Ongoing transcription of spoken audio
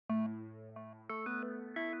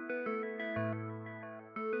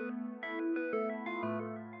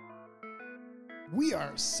We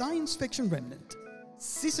are Science Fiction Remnant,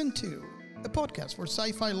 Season 2, a podcast for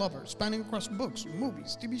sci-fi lovers spanning across books,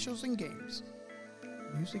 movies, TV shows, and games.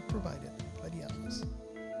 Music provided by the Atlas.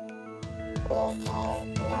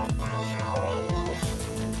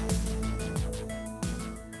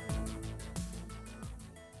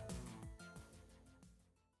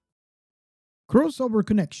 Crossover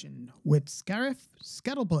Connection with Scarif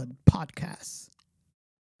Scuttlebud Podcast.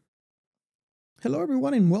 Hello,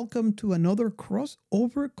 everyone, and welcome to another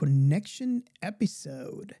Crossover Connection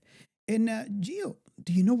episode. And Gio,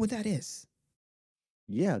 do you know what that is?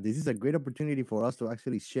 Yeah, this is a great opportunity for us to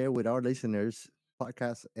actually share with our listeners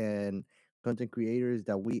podcasts and content creators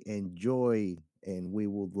that we enjoy and we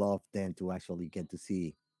would love them to actually get to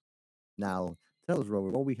see. Now, tell us,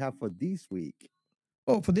 Robert, what we have for this week.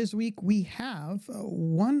 Oh, for this week, we have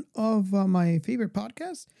one of my favorite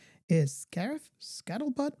podcasts is Scarif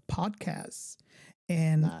Scuttlebud Podcast.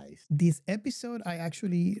 And Nice. this episode I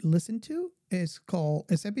actually listened to is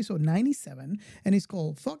episode 97, and it's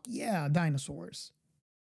called Fuck Yeah, Dinosaurs.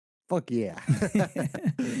 Fuck yeah.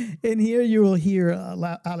 And here you will hear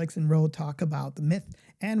Alex and Ro talk about the myth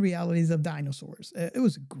and realities of dinosaurs. It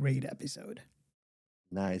was a great episode.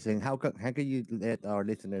 Nice. And how can you let our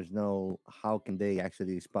listeners know how can they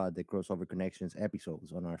actually spot the Crossover Connections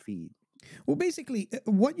episodes on our feed? Well, basically,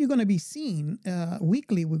 what you're going to be seeing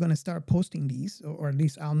weekly, we're going to start posting these, or at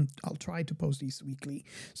least I'll try to post these weekly.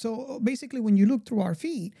 So basically, when you look through our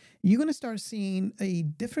feed, you're going to start seeing a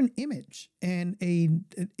different image, and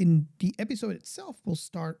in the episode itself will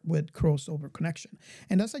start with Crossover Connection,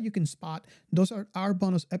 and that's how you can spot. Those are our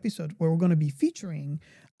bonus episodes where we're going to be featuring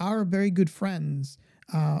our very good friends,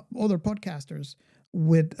 other podcasters,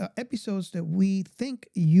 with episodes that we think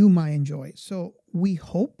you might enjoy. So we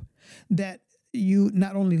hope that you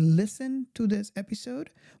not only listen to this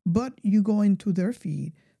episode, but you go into their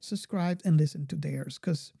feed, subscribe, and listen to theirs,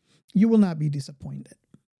 because you will not be disappointed.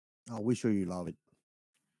 Oh, we sure you love it.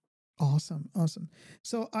 Awesome.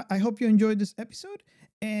 So I hope you enjoyed this episode,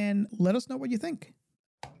 and let us know what you think.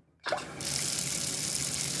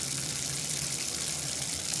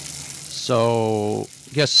 So,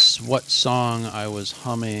 guess what song I was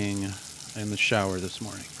humming in the shower this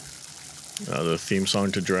morning? The theme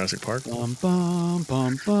song to Jurassic Park. Bum, bum,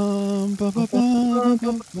 bum, bum, bum, bum, bum,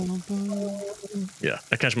 bum, bum, bum. Yeah,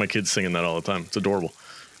 I catch my kids singing that all the time. It's adorable.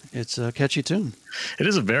 It's a catchy tune. It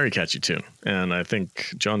is a very catchy tune, and I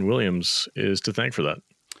think John Williams is to thank for that.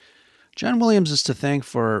 John Williams is to thank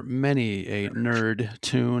for many a nerd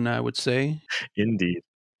tune, I would say. Indeed.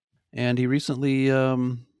 And he recently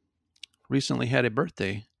had a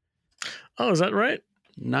birthday. Oh, is that right?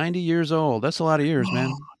 90 years old. That's a lot of years,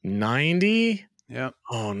 man. 90? Yep.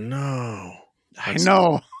 Oh, no. I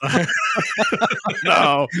know.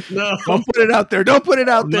 No. No. Don't put it out there. Don't put it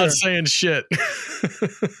out I'm there. not saying shit.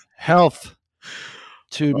 Health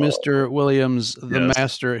to Mr. Williams, the yes.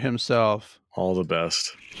 master himself. All the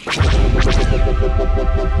best.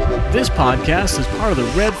 This podcast is part of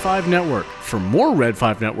the Red 5 Network. For more Red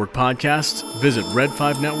 5 Network podcasts, visit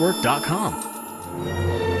red5network.com.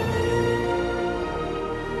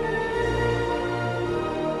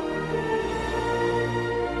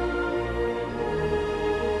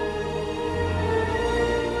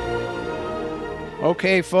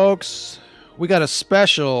 Okay, folks, we got a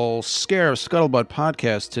special Scare of Scuttlebutt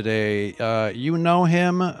podcast today. You know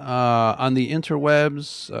him on the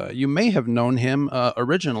interwebs. You may have known him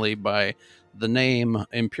originally by the name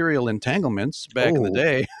Imperial Entanglements back in the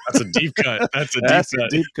day. That's a deep cut. That's a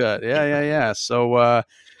deep cut. Yeah. So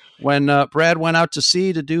when Brad went out to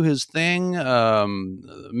sea to do his thing,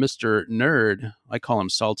 Mr. Nerd, I call him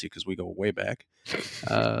Salty because we go way back,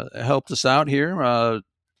 helped us out here.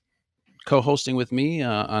 Co-hosting with me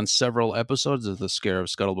on several episodes of the Scare of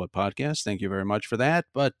Scuttlebutt podcast. Thank you very much for that.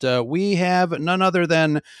 But we have none other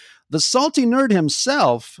than the Salty Nerd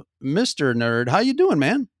himself, Mr. Nerd. How you doing,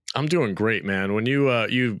 man? I'm doing great, man. When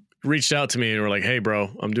you reached out to me and were like, "Hey,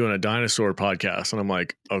 bro, I'm doing a dinosaur podcast," and I'm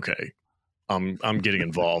like, "Okay, I'm getting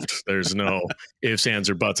involved." There's no ifs,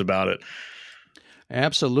 ands, or buts about it.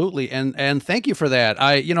 Absolutely. And thank you for that.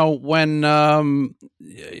 When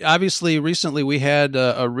obviously recently we had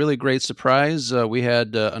a really great surprise. We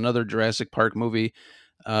had another Jurassic Park movie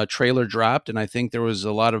trailer dropped, and I think there was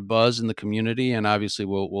a lot of buzz in the community, and obviously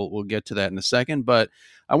we'll get to that in a second. But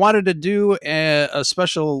I wanted to do a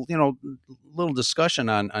special, little discussion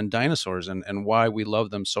on dinosaurs and why we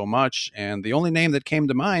love them so much. And the only name that came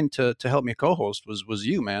to mind to help me co-host was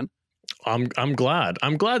you, man. I'm glad.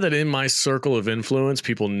 I'm glad that in my circle of influence,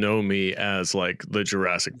 people know me as like the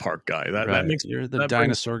Jurassic Park guy. That makes you're the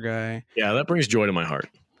dinosaur guy. Yeah, that brings joy to my heart.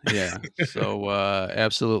 Yeah. So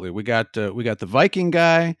absolutely, we got the Viking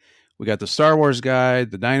guy, we got the Star Wars guy,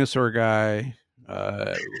 the dinosaur guy.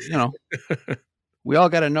 You know, we all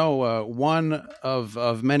got to know one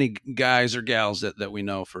of many guys or gals that we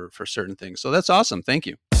know for certain things. So that's awesome. Thank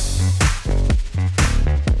you.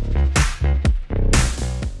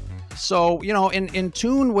 So, you know, in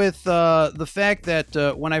tune with the fact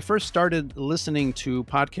that when I first started listening to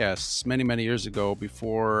podcasts many years ago,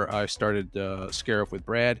 before I started Scarif with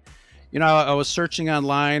Brad, you know, I was searching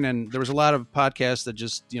online, and there was a lot of podcasts that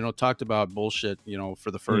just, you know, talked about bullshit, you know,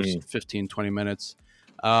 for the first 15, 20 minutes.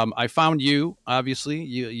 I found you, obviously,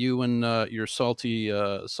 you and your salty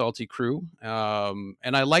crew,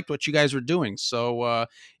 and I liked what you guys were doing. So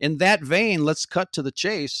in that vein, let's cut to the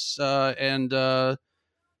chase and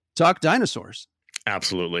talk dinosaurs.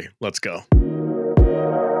 Absolutely. Let's go.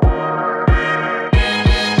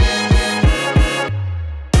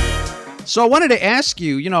 So I wanted to ask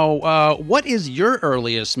you, you know, what is your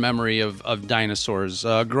earliest memory of dinosaurs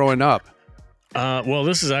growing up? Well,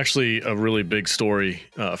 this is actually a really big story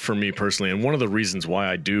for me personally, and one of the reasons why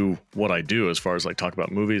I do what I do as far as like talk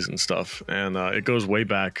about movies and stuff. And it goes way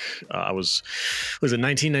back. Was it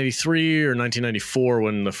 1993 or 1994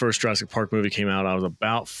 when the first Jurassic Park movie came out? I was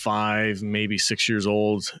about 5, maybe 6 years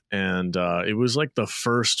old, and it was like the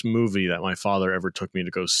first movie that my father ever took me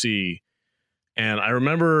to go see. And I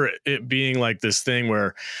remember it being like this thing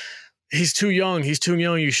where he's too young,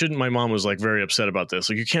 you shouldn't. My mom was like very upset about this.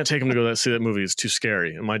 Like, you can't take him to go see that movie. It's too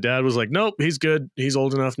scary. And my dad was like, nope, he's good. He's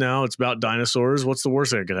old enough now. It's about dinosaurs. What's the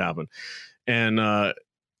worst that could happen? And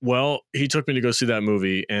well, he took me to go see that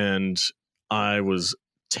movie, and I was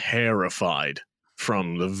terrified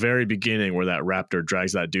from the very beginning, where that raptor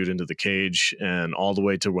drags that dude into the cage, and all the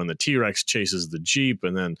way to when the T-Rex chases the Jeep.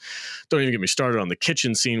 And then don't even get me started on the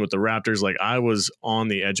kitchen scene with the raptors. Like, I was on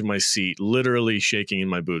the edge of my seat, literally shaking in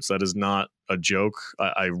my boots. That is not a joke.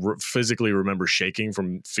 I physically remember shaking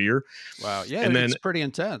from fear. Wow. Yeah. And it's then pretty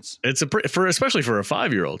intense. It's especially for a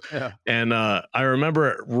 5-year-old. Yeah. And I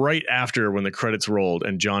remember right after when the credits rolled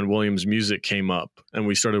and John Williams' music came up and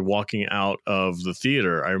we started walking out of the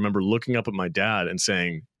theater, I remember looking up at my dad and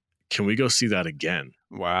saying, can we go see that again?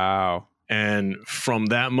 Wow. And from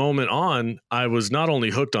that moment on, I was not only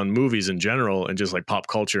hooked on movies in general and just like pop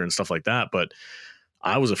culture and stuff like that, but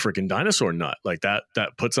I was a freaking dinosaur nut. Like that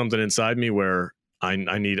put something inside me where I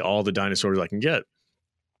need all the dinosaurs I can get.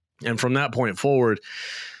 And from that point forward,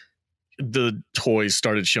 the toys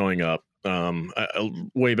started showing up.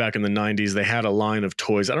 Way back in the 90s, they had a line of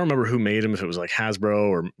toys. I don't remember who made them, if it was like Hasbro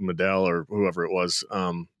or Mattel or whoever it was,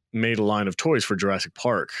 made a line of toys for Jurassic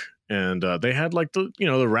Park. And they had like the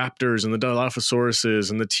Raptors and the Dilophosauruses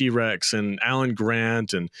and the T-Rex and Alan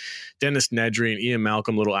Grant and Dennis Nedry and Ian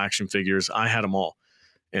Malcolm little action figures. I had them all.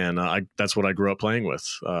 And that's what I grew up playing with.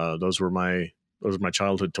 Those were my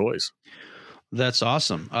childhood toys. That's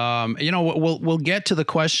awesome. You know, we'll get to the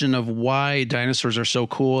question of why dinosaurs are so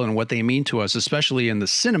cool and what they mean to us, especially in the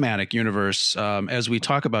cinematic universe, as we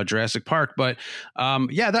talk about Jurassic Park. But I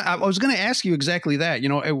was going to ask you exactly that. You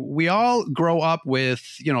know, we all grow up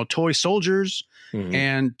with, you know, toy soldiers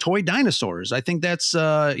and toy dinosaurs. I think that's,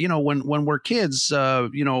 you know, when we're kids,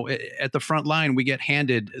 you know, at the front line, we get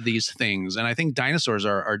handed these things. And I think dinosaurs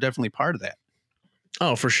are definitely part of that.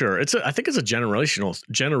 Oh, for sure. I think it's a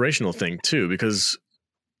generational thing too, because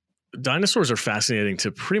dinosaurs are fascinating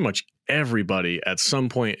to pretty much everybody at some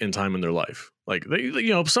point in time in their life. Like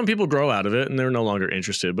some people grow out of it and they're no longer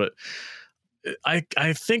interested, but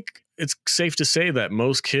I think it's safe to say that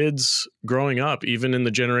most kids growing up, even in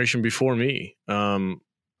the generation before me,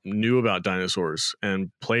 knew about dinosaurs and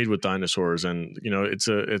played with dinosaurs. And, you know, it's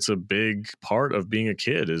a big part of being a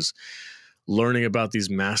kid is learning about these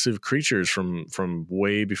massive creatures from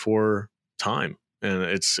way before time. And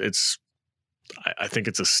I think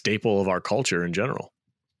it's a staple of our culture in general.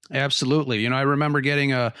 Absolutely. You know, I remember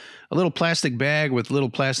getting a little plastic bag with little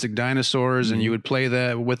plastic dinosaurs, and you would play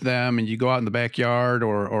with them, and you go out in the backyard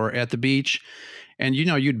or at the beach, and, you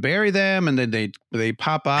know, you'd bury them, and then they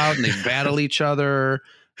pop out and they battle each other,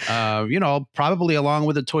 you know, probably along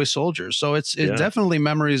with the toy soldiers. So it's definitely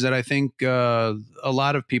memories that I think a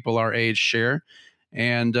lot of people our age share.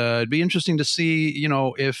 And it'd be interesting to see, you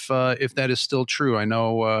know, if that is still true. I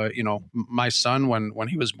know, you know, my son, when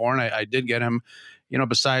he was born, I did get him, you know,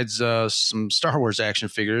 besides some Star Wars action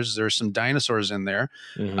figures, there's some dinosaurs in there.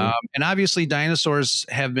 And obviously dinosaurs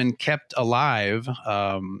have been kept alive,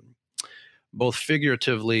 both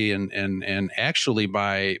figuratively and actually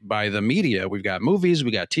by the media. We've got movies,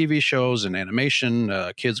 we got TV shows and animation,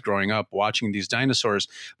 kids growing up watching these dinosaurs.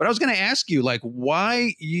 But I was going to ask you, like,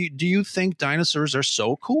 why do you think dinosaurs are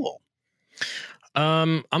so cool?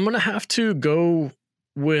 I'm gonna have to go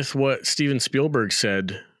with what Steven Spielberg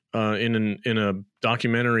said in a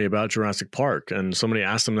documentary about Jurassic Park, and somebody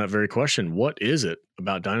asked him that very question: "What is it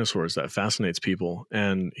about dinosaurs that fascinates people?"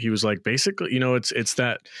 And he was like, basically, it's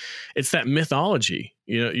that mythology.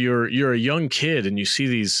 You're a young kid and you see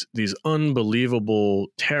these unbelievable,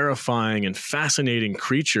 terrifying, and fascinating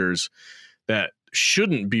creatures that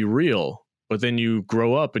shouldn't be real. But then you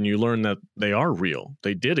grow up and you learn that they are real.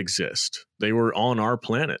 They did exist. They were on our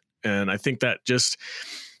planet. And I think that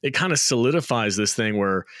it kind of solidifies this thing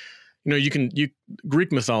where,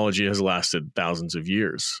 Greek mythology has lasted thousands of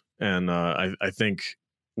years. And I think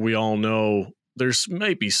we all know there's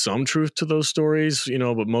maybe some truth to those stories,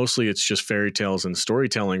 but mostly it's just fairy tales and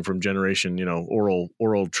storytelling from generation,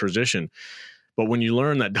 oral tradition. But when you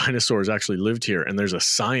learn that dinosaurs actually lived here and there's a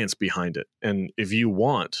science behind it, and if you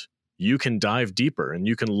want, you can dive deeper and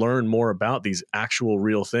you can learn more about these actual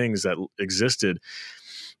real things that existed.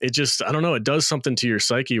 It just, I don't know, it does something to your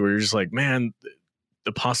psyche where you're just like, man,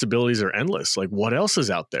 the possibilities are endless. Like, what else is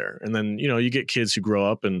out there? And then, you get kids who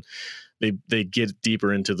grow up and they get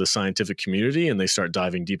deeper into the scientific community and they start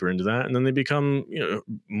diving deeper into that. And then they become,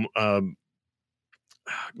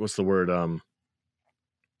 what's the word?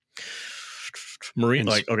 Marine,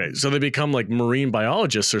 so they become like marine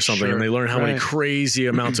biologists or something. Sure, and they learn how many crazy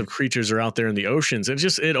amounts of creatures are out there in the oceans.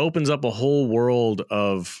 It opens up a whole world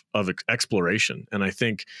of exploration. And I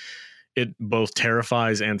think it both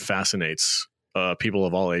terrifies and fascinates people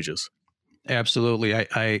of all ages. Absolutely.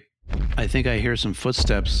 I think I hear some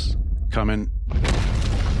footsteps coming.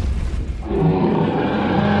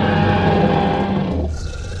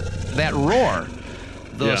 That roar.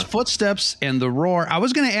 Those footsteps and the roar. I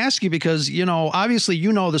was going to ask you because, obviously,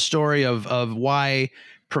 the story of why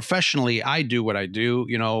professionally I do what I do.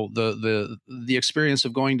 The experience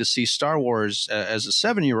of going to see Star Wars as a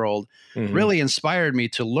 7-year-old really inspired me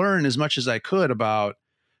to learn as much as I could about,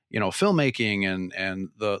 filmmaking and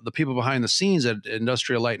the people behind the scenes at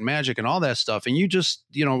Industrial Light and Magic and all that stuff. And you just,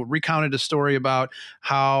 recounted a story about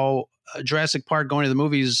how Jurassic Park, going to the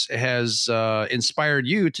movies, has inspired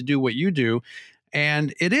you to do what you do.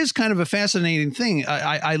 And it is kind of a fascinating thing.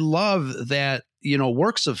 I love that,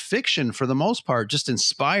 works of fiction, for the most part, just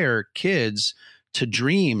inspire kids to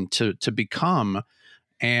dream, to become,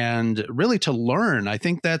 and really to learn. I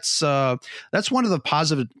think that's one of the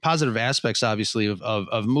positive aspects, obviously,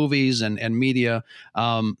 of movies and media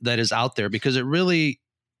that is out there, because it really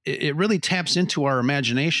taps into our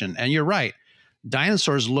imagination. And you're right.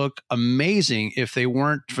 Dinosaurs look amazing if they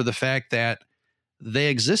weren't for the fact that they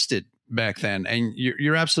existed back then. And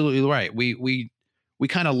you're absolutely right. We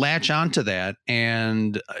kind of latch onto that,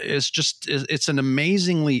 and it's an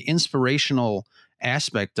amazingly inspirational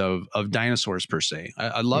aspect of dinosaurs per se.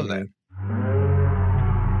 I love that.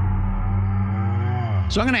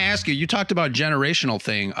 So I'm going to ask you, you talked about generational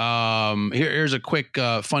thing. Here's a quick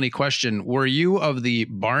funny question. Were you of the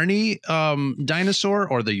Barney dinosaur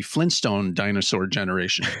or the Flintstone dinosaur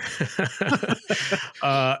generation?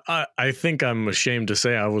 I think I'm ashamed to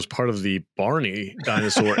say I was part of the Barney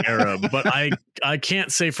dinosaur era, but I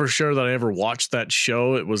can't say for sure that I ever watched that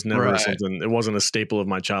show. It was never something, it wasn't a staple of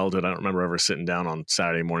my childhood. I don't remember ever sitting down on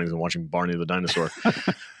Saturday mornings and watching Barney the dinosaur.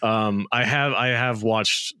 I have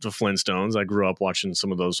watched the Flintstones. I grew up watching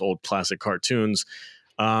some of those old classic cartoons.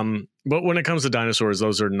 But when it comes to dinosaurs,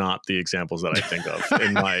 those are not the examples that I think of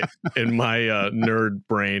in my nerd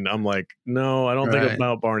brain. I'm like, no, I don't think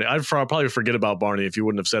about Barney. I'd probably forget about Barney if you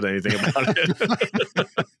wouldn't have said anything about it.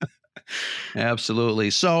 Absolutely.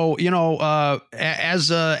 So,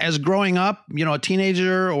 as growing up, a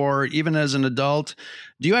teenager or even as an adult,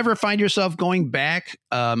 do you ever find yourself going back,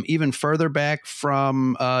 even further back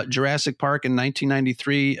from Jurassic Park in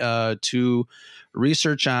 1993 to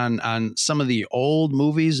research on some of the old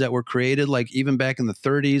movies that were created, like even back in the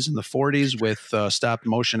 30s and the 40s with stop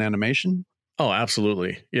motion animation? Oh,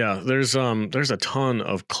 absolutely. Yeah. There's a ton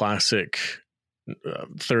of classic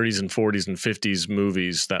 30s and 40s and 50s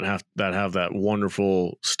movies that have that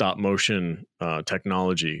wonderful stop motion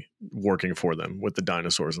technology working for them with the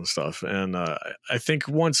dinosaurs and stuff. And I think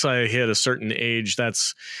once I hit a certain age,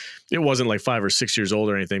 it wasn't like 5 or 6 years old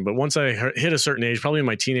or anything, but once I hit a certain age, probably in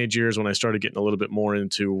my teenage years, when I started getting a little bit more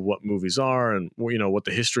into what movies are and what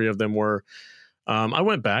the history of them were, I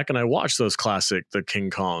went back and I watched those classic, the King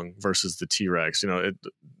Kong versus the T-Rex.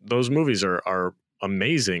 Those movies are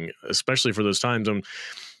amazing, especially for those times.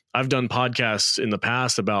 I've done podcasts in the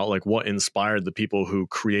past about like what inspired the people who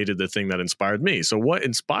created the thing that inspired me. So what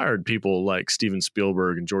inspired people like Steven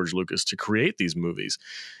Spielberg and George Lucas to create these movies?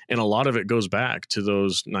 And a lot of it goes back to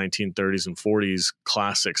those 1930s and 40s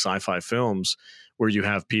classic sci-fi films where you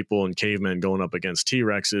have people and cavemen going up against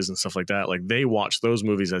T-Rexes and stuff like that. Like they watched those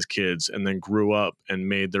movies as kids and then grew up and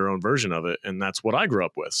made their own version of it. And that's what I grew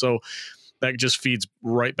up with. So that just feeds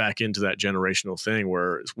right back into that generational thing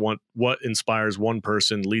where what inspires one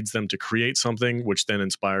person leads them to create something, which then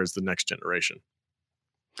inspires the next generation.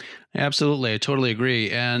 Absolutely. I totally agree.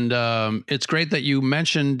 And it's great that you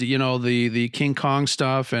mentioned, you know, the King Kong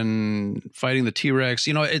stuff and fighting the T-Rex.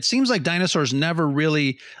 You know, it seems like dinosaurs never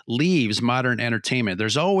really leaves modern entertainment.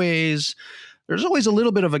 There's always a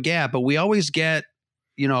little bit of a gap, but we always get,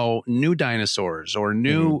 you know, new dinosaurs or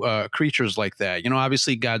new creatures like that. You know,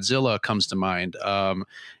 obviously Godzilla comes to mind.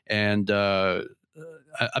 And I'm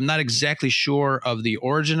not exactly sure of the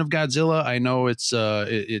origin of Godzilla. I know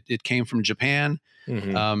it came from Japan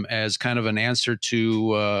as kind of an answer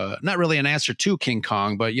to, not really an answer to King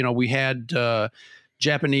Kong, but, you know, we had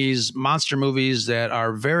Japanese monster movies that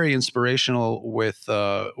are very inspirational with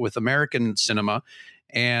American cinema.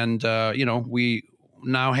 And, you know, we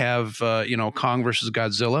now have, you know, Kong versus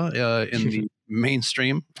Godzilla in the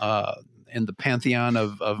mainstream, in the pantheon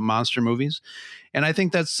of monster movies. And I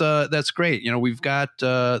think that's great. You know, we've got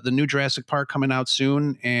the new Jurassic Park coming out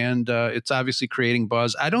soon, and it's obviously creating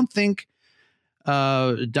buzz. I don't think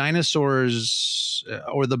dinosaurs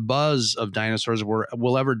or the buzz of dinosaurs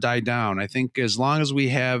will ever die down. I think as long as we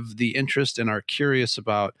have the interest and are curious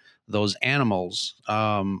about those animals,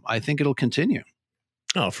 I think it'll continue.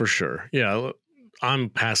 Oh, for sure. Yeah.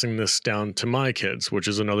 I'm passing this down to my kids, which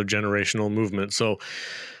is another generational movement. So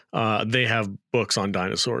they have books on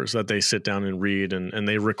dinosaurs that they sit down and read, and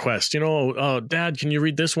they request, you know, Dad, can you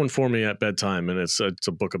read this one for me at bedtime? And it's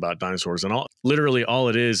a book about dinosaurs, and literally all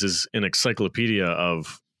it is an encyclopedia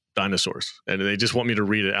of dinosaurs, and they just want me to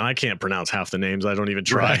read it. And I can't pronounce half the names. I don't even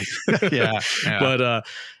try. Right. Yeah. But I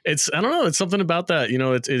don't know. It's something about that, you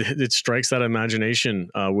know, it strikes that imagination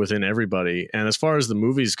within everybody. And as far as the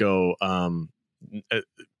movies go,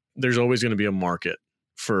 there's always going to be a market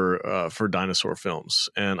for dinosaur films.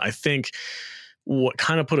 And I think what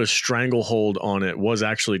kind of put a stranglehold on it was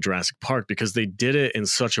actually Jurassic Park, because they did it in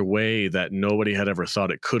such a way that nobody had ever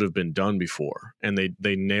thought it could have been done before. And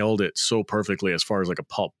they nailed it so perfectly as far as like a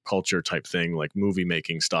pulp culture type thing, like movie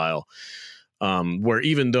making style, where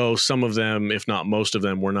even though some of them, if not most of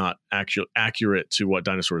them, were not accurate to what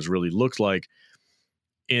dinosaurs really looked like,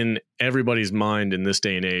 in everybody's mind in this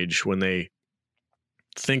day and age, when they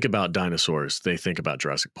think about dinosaurs, they think about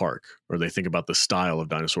Jurassic Park, or they think about the style of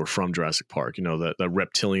dinosaur from Jurassic Park. You know, the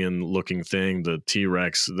reptilian looking thing, the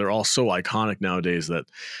T-Rex, they're all so iconic nowadays that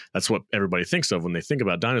that's what everybody thinks of when they think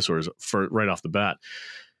about dinosaurs right off the bat.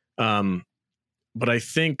 But I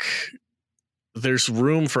think there's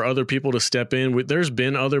room for other people to step in. There's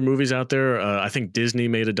been other movies out there. I think Disney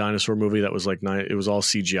made a dinosaur movie that was like, it was all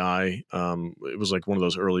CGI. It was like one of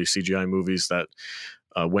those early CGI movies that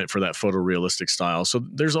went for that photorealistic style. So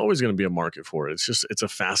there's always going to be a market for it. It's a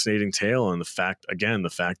fascinating tale. And the fact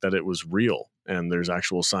that it was real and there's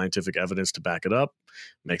actual scientific evidence to back it up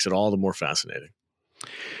makes it all the more fascinating.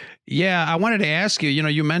 Yeah, I wanted to ask you, you know,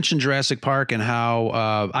 you mentioned Jurassic Park and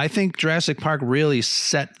how I think Jurassic Park really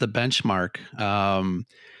set the benchmark. ILM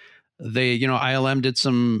did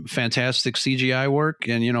some fantastic CGI work.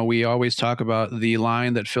 And, you know, we always talk about the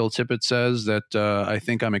line that Phil Tippett says that I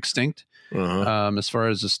think I'm extinct. As far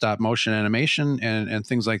as the stop motion animation and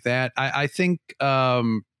things like that. I think,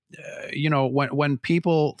 you know, when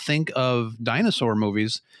people think of dinosaur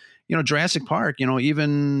movies, you know, Jurassic Park, you know,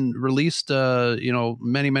 even released, you know,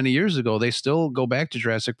 many, many years ago, they still go back to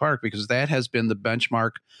Jurassic Park because that has been the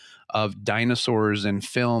benchmark of dinosaurs in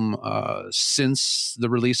film since the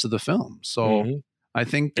release of the film. So I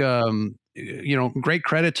think, you know, great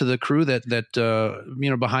credit to the crew that you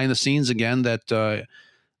know, behind the scenes again, that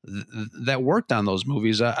worked on those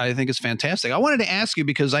movies. I think it's fantastic. I wanted to ask you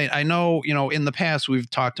because I know, you know, in the past we've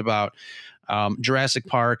talked about Jurassic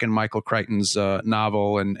Park and Michael Crichton's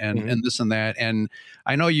novel and this and that. And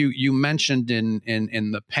I know you mentioned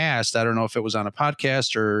in the past, I don't know if it was on a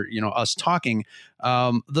podcast or, you know, us talking,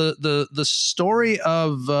 the story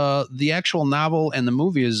of the actual novel and the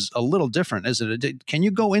movie is a little different, isn't it? Can you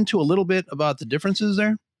go into a little bit about the differences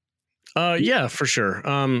there? Yeah, for sure.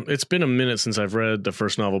 It's been a minute since I've read the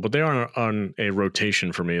first novel, but they are on a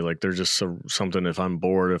rotation for me. Like they're just something, if I'm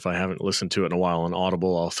bored, if I haven't listened to it in a while on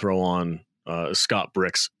Audible, I'll throw on Scott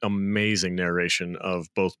Brick's amazing narration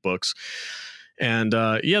of both books. And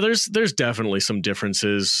yeah, there's definitely some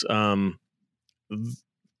differences.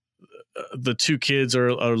 the two kids are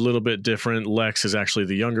a little bit different. Lex is actually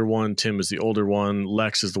the younger one. Tim is the older one.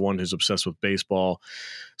 Lex is the one who's obsessed with baseball.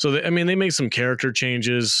 So, they made some character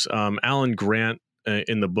changes. Alan Grant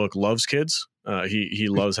in the book loves kids. He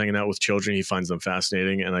loves hanging out with children. He finds them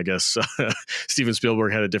fascinating. And I guess Steven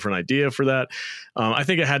Spielberg had a different idea for that. I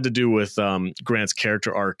think it had to do with Grant's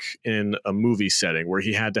character arc in a movie setting where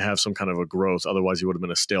he had to have some kind of a growth. Otherwise, he would have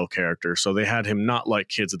been a stale character. So they had him not like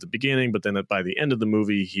kids at the beginning, but then by the end of the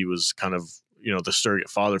movie, he was kind of, the surrogate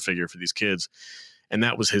father figure for these kids. And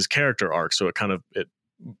that was his character arc. So it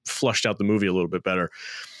flushed out the movie a little bit better.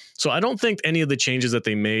 So I don't think any of the changes that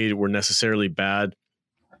they made were necessarily bad.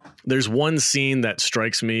 There's one scene that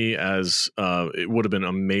strikes me as it would have been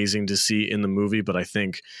amazing to see in the movie, but I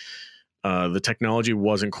think the technology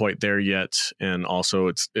wasn't quite there yet, and also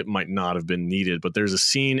it might not have been needed. But there's a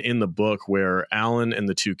scene in the book where Alan and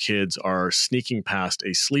the two kids are sneaking past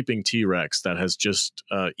a sleeping T-Rex that has just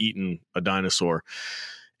eaten a dinosaur,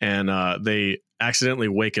 and they accidentally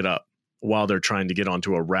wake it up while they're trying to get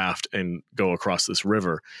onto a raft and go across this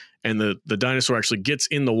river. And the dinosaur actually gets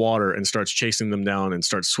in the water and starts chasing them down and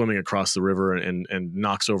starts swimming across the river and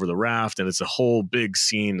knocks over the raft. And it's a whole big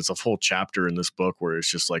scene. It's a full chapter in this book where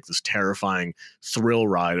it's just like this terrifying thrill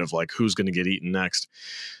ride of like who's going to get eaten next.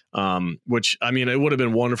 Which, I mean, it would have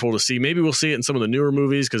been wonderful to see. Maybe we'll see it in some of the newer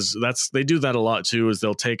movies, because they do that a lot too, is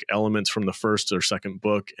they'll take elements from the first or second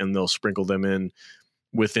book and they'll sprinkle them in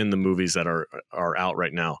within the movies that are out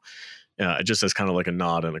right now. Just as kind of like a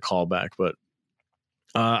nod and a callback. But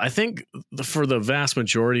I think for the vast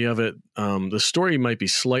majority of it, the story might be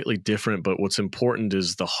slightly different, but what's important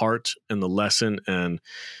is the heart and the lesson and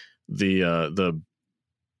the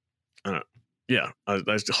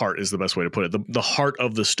heart is the best way to put it. The heart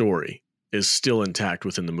of the story is still intact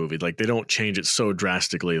within the movie. Like, they don't change it so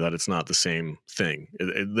drastically that it's not the same thing.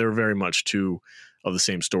 They're very much two of the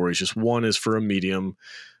same stories. Just one is for a medium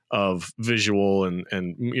of visual and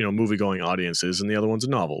movie going audiences, and the other one's a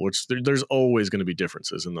novel, which there's always going to be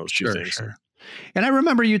differences in those two things. Sure. And I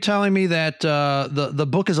remember you telling me that the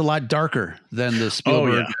book is a lot darker than the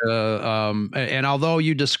Spielberg. Oh, yeah. And although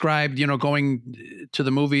you described, going to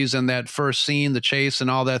the movies and that first scene, the chase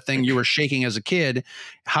and all that thing, you were shaking as a kid.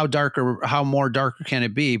 How more darker can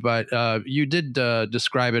it be? But you did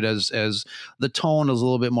describe it as the tone is a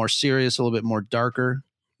little bit more serious, a little bit more darker.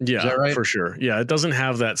 Yeah, is that right? For sure. Yeah, it doesn't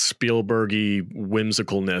have that Spielberg-y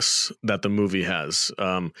whimsicalness that the movie has.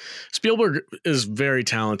 Spielberg is very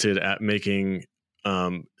talented at making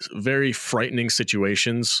very frightening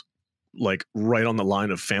situations like right on the line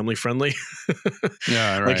of family friendly.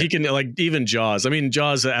 Yeah, right. Like he can, like, even Jaws. I mean,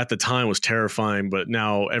 Jaws at the time was terrifying, but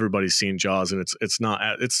now everybody's seen Jaws, and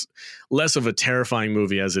it's less of a terrifying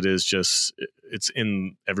movie as it is just it's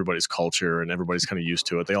in everybody's culture and everybody's kind of used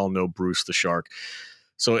to it. They all know Bruce the shark.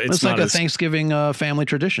 So it's like a Thanksgiving family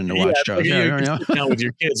tradition to watch Jaws. You sit down with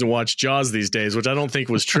your kids and watch Jaws these days, which I don't think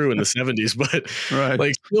was true in the 70s. But right.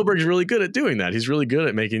 Like, Spielberg's really good at doing that. He's really good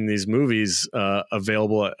at making these movies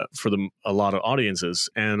available for a lot of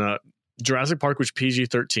audiences. And Jurassic Park was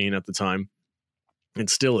PG-13 at the time.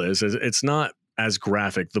 It still is. It's not as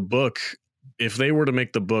graphic. The book, if they were to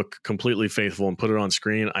make the book completely faithful and put it on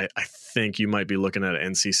screen, I think you might be looking at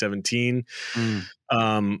NC-17.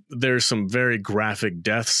 There's some very graphic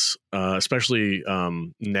deaths, especially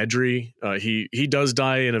Nedry. He does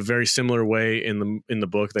die in a very similar way in the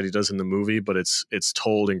book that he does in the movie, but it's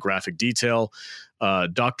told in graphic detail.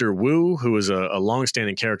 Dr. Wu, who is a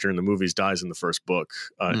longstanding character in the movies, dies in the first book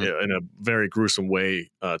in a very gruesome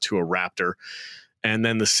way to a raptor. And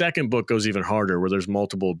then the second book goes even harder, where there's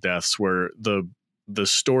multiple deaths, where the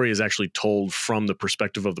story is actually told from the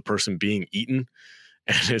perspective of the person being eaten.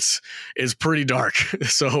 And it's pretty dark.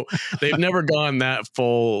 So they've never gone that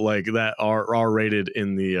full, like that R-rated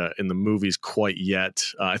in the movies quite yet.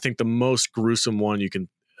 I think the most gruesome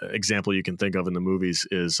example you can think of in the movies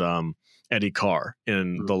is Eddie Carr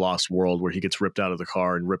in The Lost World, where he gets ripped out of the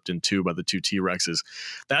car and ripped in two by the two T-Rexes.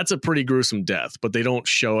 That's a pretty gruesome death, but they don't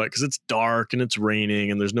show it because it's dark and it's raining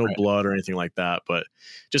and there's no blood or anything like that. But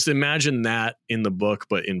just imagine that in the book,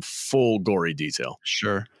 but in full gory detail.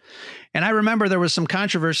 Sure. And I remember there was some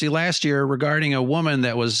controversy last year regarding a woman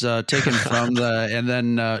that was taken from and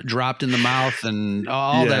then dropped in the mouth and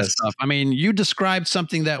all that stuff. I mean, you described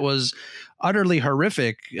something that was utterly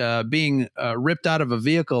horrific, being ripped out of a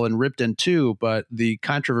vehicle and ripped in two. But the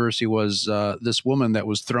controversy was this woman that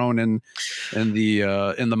was thrown in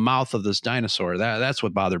the mouth of this dinosaur. That's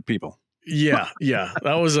what bothered people. Yeah.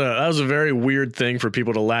 That was a very weird thing for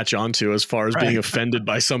people to latch onto as far as being offended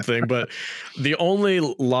by something. But the only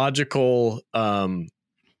logical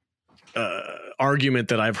argument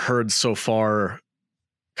that I've heard so far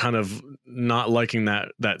kind of not liking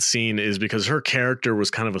that scene is because her character was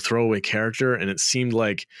kind of a throwaway character, and it seemed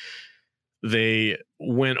like they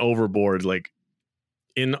went overboard. Like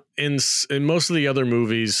in most of the other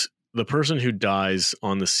movies, the person who dies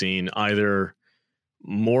on the scene either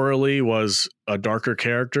morally was a darker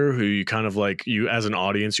character who you kind of like, you as an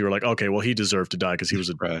audience, you were like, okay, well, he deserved to die because he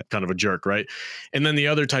was kind of a jerk, right? And then the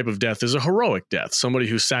other type of death is a heroic death, somebody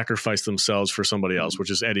who sacrificed themselves for somebody else, which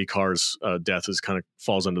is Eddie Carr's death, is kind of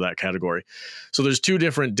falls into that category. So there's two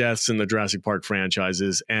different deaths in the Jurassic Park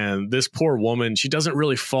franchises, and this poor woman, she doesn't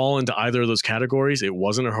really fall into either of those categories. It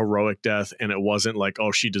wasn't a heroic death, and it wasn't like,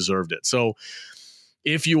 oh, she deserved it. So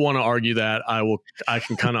if you want to argue that, I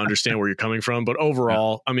can kind of understand where you're coming from. But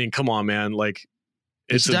overall, I mean, come on, man. Like,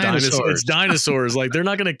 it's dinosaurs. It's dinosaurs. Like, they're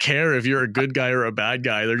not going to care if you're a good guy or a bad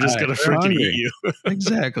guy. They're just going to freaking eat you.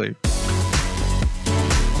 Exactly.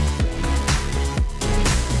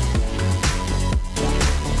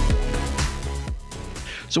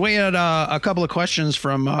 So we had a couple of questions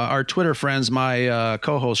from our Twitter friends. My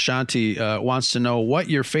co-host Shanti wants to know what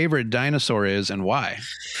your favorite dinosaur is and why.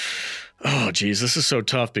 Oh, geez, this is so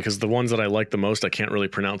tough because the ones that I like the most, I can't really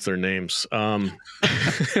pronounce their names. Well, you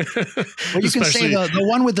can say the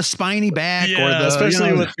one with the spiny back, yeah, or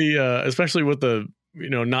especially with the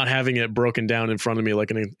not having it broken down in front of me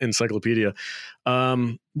like an encyclopedia.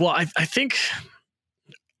 Well, I think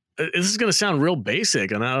this is going to sound real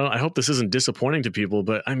basic, and I hope this isn't disappointing to people,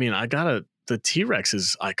 but I mean, the T-Rex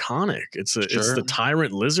is iconic. It's the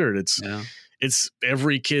tyrant lizard. It's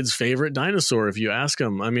every kid's favorite dinosaur if you ask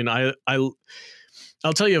them. I mean, I'll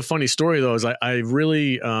tell you a funny story though. Is I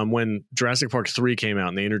really when Jurassic Park 3 came out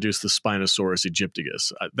and they introduced the Spinosaurus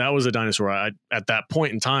aegyptigus, that was a dinosaur. At that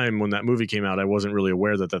point in time when that movie came out, I wasn't really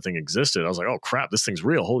aware that thing existed. I was like, oh crap, this thing's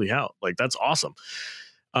real. Holy hell! Like, that's awesome.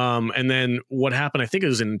 And then what happened? I think it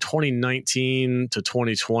was in 2019 to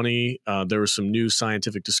 2020. There were some new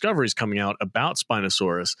scientific discoveries coming out about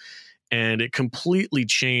Spinosaurus, and it completely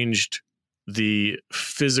changed the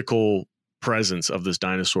physical presence of this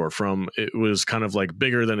dinosaur. From it was kind of like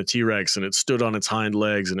bigger than a T-Rex, and it stood on its hind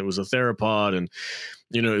legs, and it was a theropod, and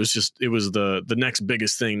it was the next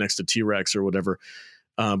biggest thing next to T-Rex or whatever.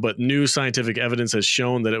 But new scientific evidence has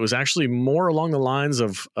shown that it was actually more along the lines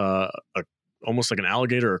of almost like an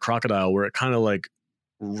alligator or a crocodile, where it kind of like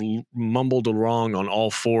mumbled along on all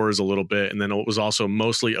fours a little bit, and then it was also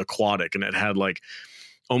mostly aquatic, and it had like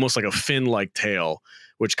almost like a fin-like tail,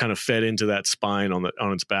 which kind of fed into that spine on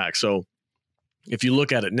its back. So if you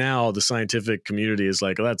look at it now, the scientific community is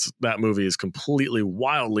like, that movie is completely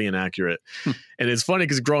wildly inaccurate. And it's funny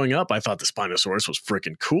because growing up, I thought the Spinosaurus was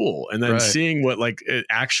freaking cool. And then seeing what like it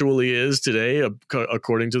actually is today,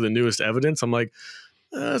 according to the newest evidence, I'm like,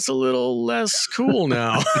 that's a little less cool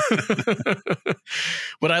now.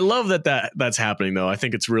 But I love that's happening though. I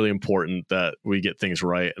think it's really important that we get things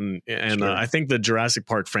right. And sure. I think the Jurassic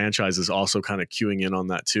Park franchise is also kind of queuing in on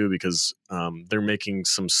that too, because they're making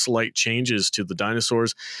some slight changes to the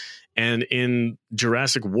dinosaurs. And in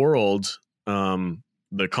Jurassic World,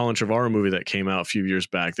 the Colin Trevorrow movie that came out a few years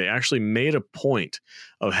back, they actually made a point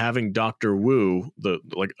of having Dr. Wu, the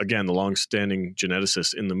longstanding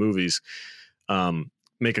geneticist in the movies,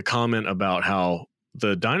 make a comment about how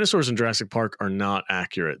the dinosaurs in Jurassic Park are not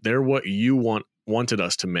accurate. They're what you wanted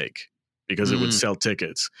us to make because it would sell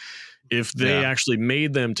tickets. If they actually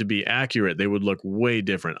made them to be accurate, they would look way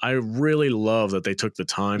different. I really love that they took the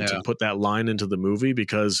time to put that line into the movie,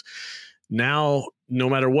 because now no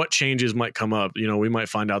matter what changes might come up, we might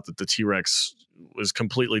find out that the T-Rex was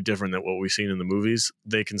completely different than what we've seen in the movies.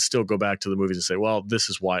 They can still go back to the movies and say, well, this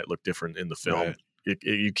is why it looked different in the film. Right.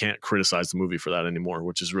 You can't criticize the movie for that anymore,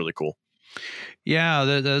 which is really cool.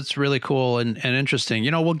 Yeah, that's really cool and interesting.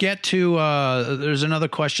 We'll get to, there's another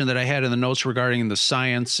question that I had in the notes regarding the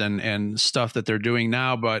science and stuff that they're doing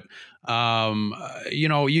now. But,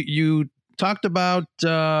 you talked about,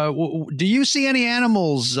 do you see any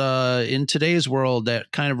animals in today's world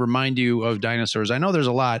that kind of remind you of dinosaurs? I know there's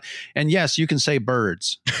a lot. And yes, you can say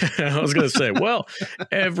birds. I was going to say, well,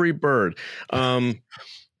 every bird.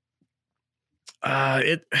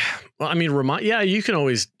 You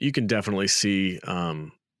can definitely see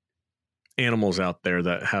animals out there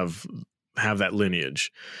that have that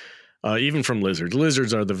lineage, even from lizards.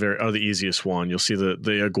 Lizards are the easiest one. You'll see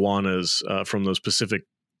the iguanas from those Pacific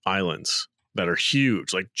islands that are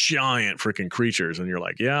huge, like giant freaking creatures, and you're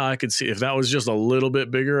like, yeah, I could see if that was just a little bit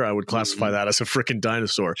bigger, I would classify that as a freaking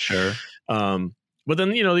dinosaur. Sure. But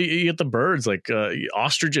then you get the birds like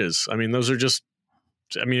ostriches. I mean, those are just.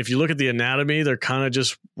 I mean, if you look at the anatomy, they're kind of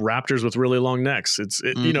just raptors with really long necks.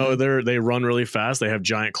 They run really fast. They have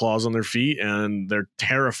giant claws on their feet, and they're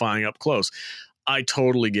terrifying up close. I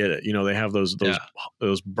totally get it. You know, they have those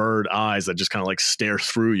bird eyes that just kind of like stare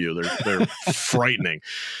through you. They're frightening.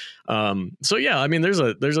 So yeah, I mean, there's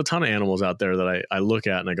a ton of animals out there that I look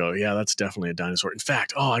at and I go, yeah, that's definitely a dinosaur. In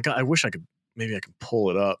fact, I wish I could pull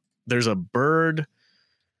it up. There's a bird.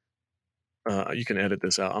 You can edit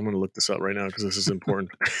this out. I'm going to look this up right now because this is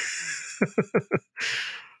important.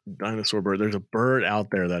 Dinosaur bird. There's a bird out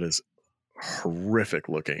there that is horrific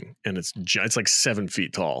looking, and it's like 7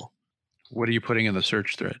 feet tall. What are you putting in the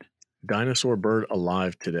search thread? Dinosaur bird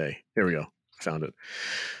alive today. There we go. Found it.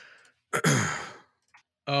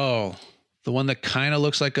 Oh, the one that kind of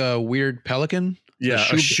looks like a weird pelican? Yeah,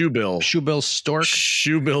 a shoebill. Shoebill stork?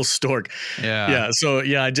 Shoebill stork. Yeah. Yeah. So,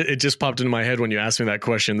 yeah, it just popped into my head when you asked me that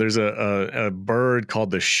question. There's a bird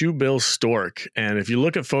called the shoebill stork. And if you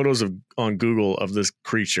look at photos on Google of this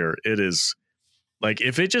creature, it is like,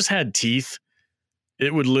 if it just had teeth,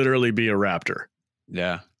 it would literally be a raptor.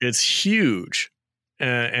 Yeah. It's huge.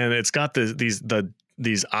 And it's got these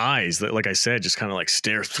eyes that, like I said, just kind of like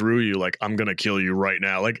stare through you like, I'm going to kill you right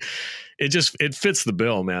now. Like it fits the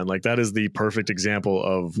bill, man. Like that is the perfect example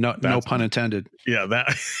of no pun intended. Yeah.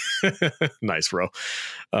 That nice, bro.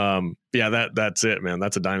 Yeah, that's it, man.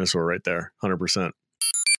 That's a dinosaur right there. 100%.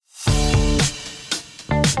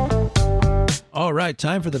 All right,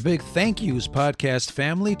 time for the big thank yous, podcast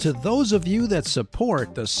family, to those of you that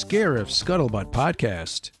support the Scarif Scuttlebutt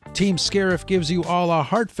podcast. Team Scarif gives you all a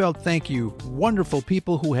heartfelt thank you, wonderful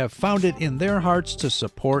people who have found it in their hearts to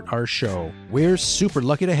support our show. We're super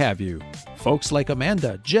lucky to have you. Folks like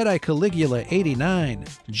Amanda, Jedi Caligula 89,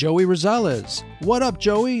 Joey Rosales, What Up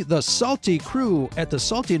Joey, the Salty Crew at the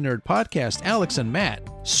Salty Nerd Podcast, Alex and Matt.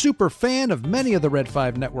 Super fan of many of the Red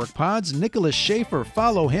 5 Network pods, Nicholas Schaefer.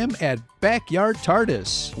 Follow him at Backyard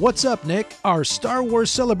TARDIS. What's up, Nick? Our Star Wars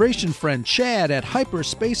Celebration friend Chad at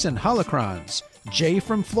Hyperspace and Holocrons. Jay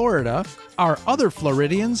from Florida. Our other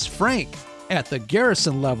Floridians, Frank at the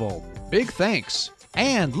Garrison level. Big thanks.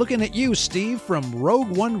 And looking at you, Steve, from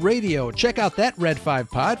Rogue One Radio. Check out that Red 5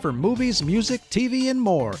 pod for movies, music, TV, and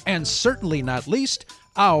more. And certainly not least,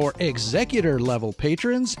 our executor level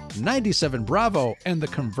patrons, 97 Bravo and the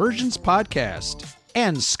Conversions Podcast.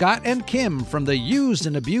 And Scott and Kim from the Used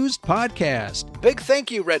and Abused Podcast. Big thank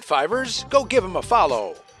you, Red Fivers. Go give them a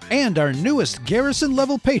follow. And our newest Garrison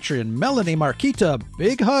level patron, Melanie Marquita.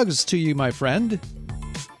 Big hugs to you, my friend.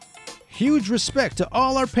 Huge respect to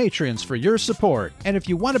all our patrons for your support. And if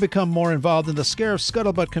you want to become more involved in the Scarif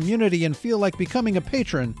Scuttlebutt community and feel like becoming a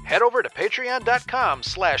patron, head over to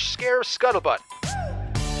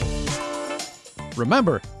patreon.com/ScarifScuttlebutt.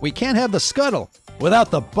 Remember, we can't have the scuttle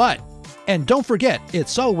without the butt. And don't forget,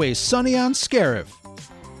 it's always sunny on Scarif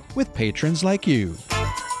with patrons like you.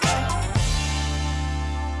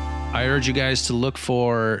 I urge you guys to look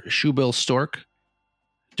for Shoebill Stork.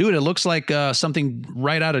 Dude, it looks like something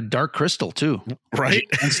right out of Dark Crystal, too. Right?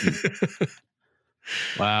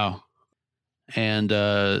 Wow. And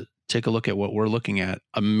take a look at what we're looking at.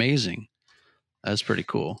 Amazing. That's pretty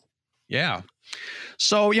cool. Yeah.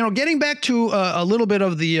 So, getting back to a little bit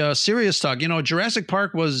of the serious talk, Jurassic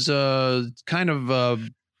Park was kind of,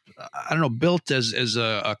 built as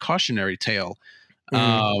a cautionary tale.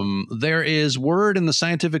 There is word in the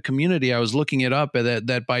scientific community, I was looking it up,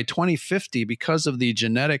 that by 2050, because of the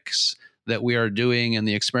genetics that we are doing and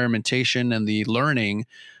the experimentation and the learning,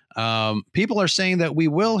 people are saying that we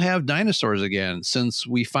will have dinosaurs again, since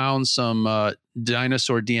we found some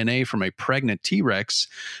dinosaur DNA from a pregnant T-Rex.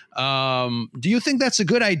 Do you think that's a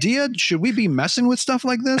good idea? Should we be messing with stuff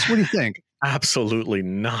like this? What do you think? Absolutely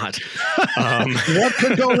not. What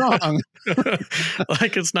could go wrong?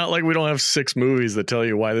 Like, it's not like we don't have 6 movies that tell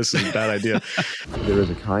you why this is a bad idea. There is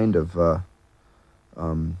a kind of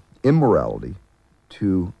immorality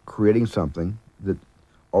to creating something that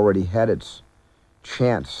already had its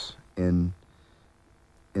chance in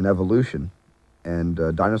evolution, and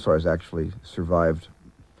dinosaurs actually survived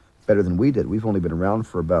better than we did. We've only been around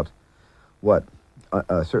for about,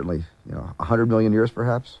 certainly 100 million years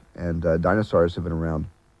perhaps, and dinosaurs have been around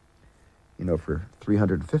for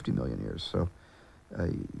 350 million years. So I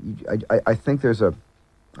think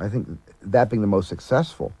I think that being the most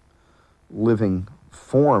successful living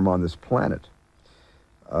form on this planet,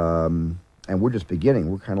 and we're just beginning.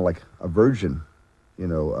 We're kind of like a virgin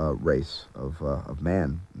race of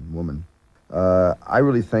man and woman. I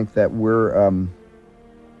really think that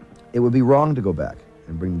it would be wrong to go back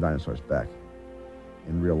and bring the dinosaurs back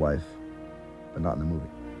in real life, but not in the movie.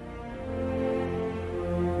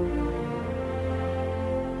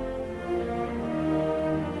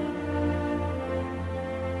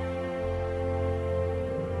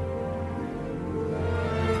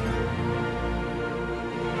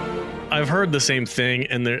 I've heard the same thing,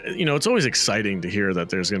 and there, it's always exciting to hear that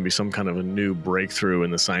there's going to be some kind of a new breakthrough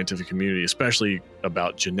in the scientific community, especially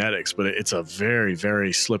about genetics. But it's a very,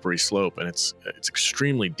 very slippery slope, and it's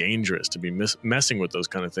extremely dangerous to be messing with those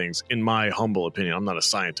kind of things. In my humble opinion, I'm not a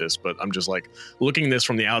scientist, but I'm just like looking this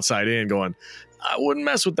from the outside in, going, I wouldn't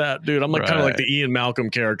mess with that, dude. I'm like kind of like the Ian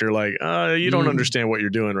Malcolm character, like you don't understand what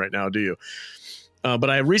you're doing right now, do you?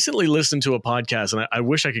 But I recently listened to a podcast, and I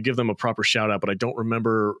wish I could give them a proper shout out, but I don't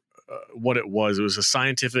remember what it was. It was a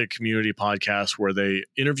scientific community podcast where they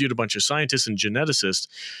interviewed a bunch of scientists and geneticists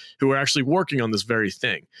who were actually working on this very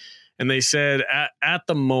thing. And they said at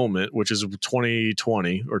the moment, which is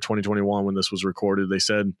 2020 or 2021 when this was recorded, they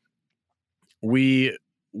said, we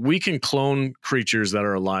can clone creatures that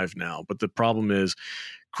are alive now. But the problem is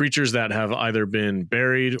creatures that have either been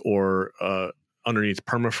buried or underneath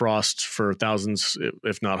permafrost for thousands,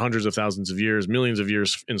 if not hundreds of thousands of years, millions of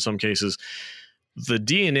years in some cases, the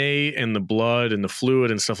DNA and the blood and the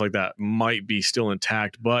fluid and stuff like that might be still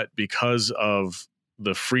intact, but because of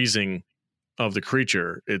the freezing of the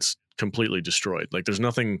creature, it's completely destroyed. Like there's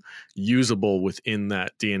nothing usable within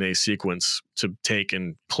that DNA sequence to take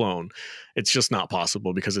and clone. It's just not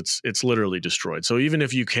possible because it's literally destroyed. So even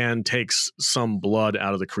if you can take some blood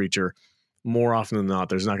out of the creature, more often than not,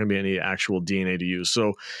 there's not going to be any actual DNA to use.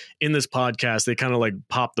 So in this podcast, they kind of like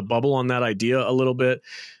popped the bubble on that idea a little bit,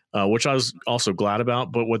 which I was also glad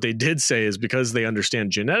about. But what they did say is because they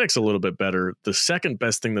understand genetics a little bit better, the second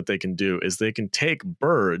best thing that they can do is they can take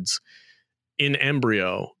birds in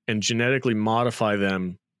embryo and genetically modify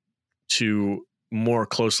them to more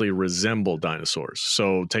closely resemble dinosaurs.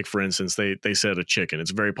 So take, for instance, they said a chicken.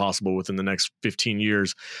 It's very possible within the next 15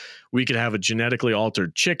 years, we could have a genetically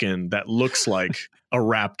altered chicken that looks like a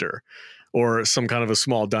raptor or some kind of a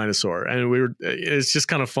small dinosaur. And it's just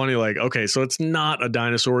kind of funny. Like, okay, so it's not a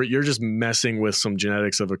dinosaur. You're just messing with some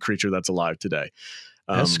genetics of a creature that's alive today.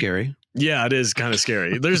 That's scary. Yeah, it is kind of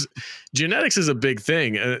scary. Genetics is a big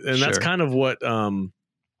thing. And that's kind of what,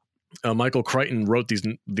 Michael Crichton wrote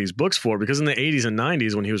these books for, because in the 80s and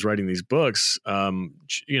 90s when he was writing these books,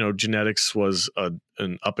 genetics was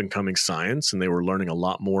an up and coming science, and they were learning a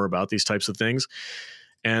lot more about these types of things.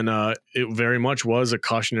 And it very much was a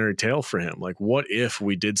cautionary tale for him. Like, what if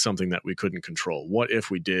we did something that we couldn't control? What if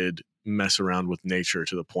we did mess around with nature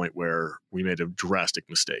to the point where we made a drastic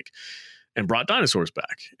mistake and brought dinosaurs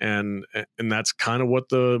back? And that's kind of what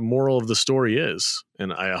the moral of the story is.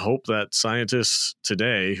 And I hope that scientists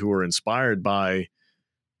today who are inspired by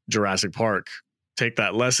Jurassic Park take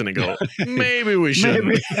that lesson and go, maybe we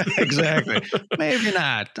shouldn't. Exactly. Maybe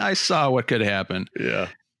not. I saw what could happen. Yeah.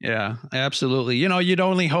 Yeah, absolutely. You'd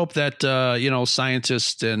only hope that,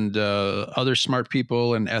 scientists and other smart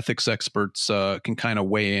people and ethics experts can kind of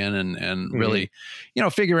weigh in and really,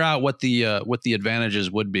 figure out what the advantages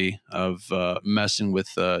would be of messing with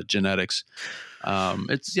genetics.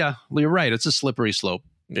 You're right. It's a slippery slope.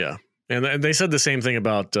 Yeah. And they said the same thing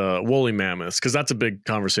about woolly mammoths, because that's a big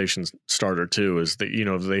conversation starter too, is that,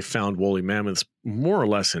 they found woolly mammoths more or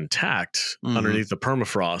less intact underneath the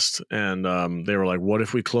permafrost. And they were like, what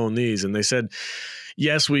if we clone these? And they said,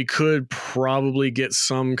 yes, we could probably get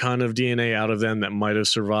some kind of DNA out of them that might have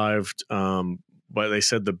survived. But they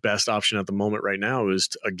said the best option at the moment right now is,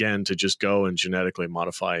 to just go and genetically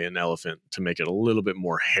modify an elephant to make it a little bit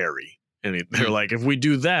more hairy. And they're like, if we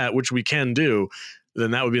do that, which we can do,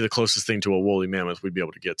 then that would be the closest thing to a woolly mammoth we'd be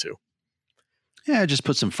able to get to. Yeah, just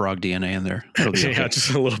put some frog DNA in there. Yeah, okay.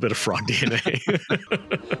 Just a little bit of frog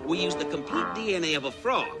DNA. We use the complete DNA of a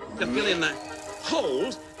frog to fill in the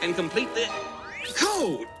holes and complete the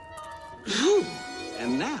code.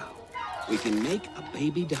 And now we can make a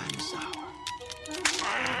baby dinosaur.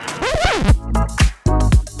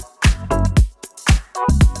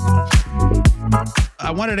 I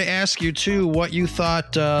wanted to ask you too what you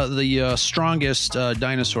thought the strongest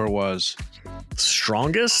dinosaur was.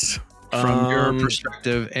 Strongest? From your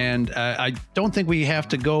perspective, and I don't think we have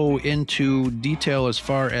to go into detail as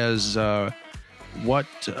far as what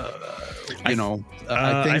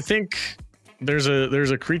I think there's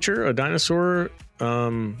a creature, a dinosaur.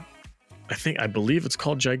 I believe it's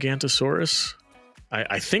called Gigantosaurus.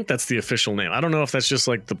 I think that's the official name. I don't know if that's just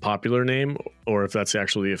like the popular name or if that's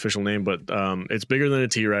actually the official name, but it's bigger than a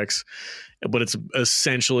T-Rex, but it's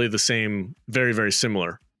essentially the same, very, very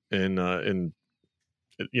similar in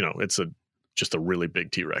it's just a really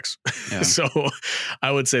big T-Rex. Yeah. So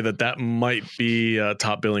I would say that might be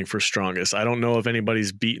top billing for strongest. I don't know if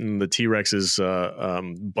anybody's beaten the T-Rex's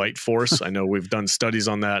bite force. I know we've done studies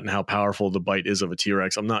on that and how powerful the bite is of a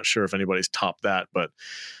T-Rex. I'm not sure if anybody's topped that, but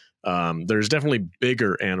there's definitely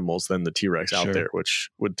bigger animals than the T-Rex out there,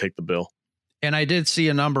 which would take the bill. And I did see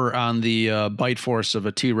a number on the bite force of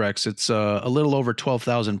a T-Rex. It's a little over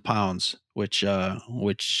 12,000 pounds, which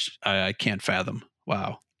I can't fathom.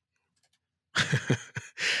 Wow.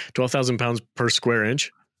 12,000 pounds per square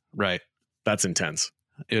inch. Right. That's intense.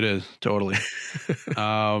 It is totally.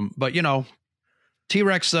 But you know,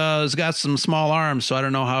 T-Rex has got some small arms, so I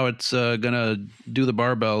don't know how it's gonna do the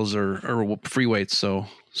barbells or free weights. So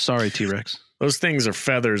sorry, T-Rex. Those things are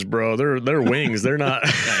feathers, bro. They're wings. They're not.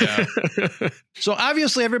 Yeah. So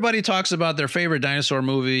obviously everybody talks about their favorite dinosaur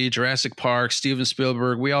movie, Jurassic Park, Steven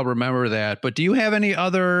Spielberg. We all remember that. But do you have any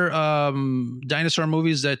other dinosaur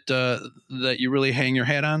movies that you really hang your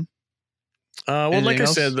hat on? Well, Anything like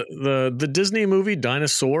else? I said, the Disney movie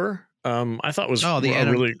Dinosaur, I thought was the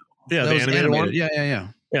really the animated one. Yeah.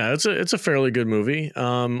 Yeah, it's a fairly good movie.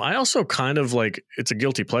 I also kind of like, it's a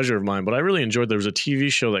guilty pleasure of mine, but I really enjoyed, there was a TV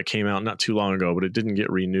show that came out not too long ago, but it didn't get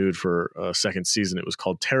renewed for a second season. It was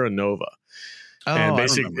called Terra Nova. Oh, And I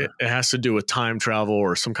basically remember. it has to do with time travel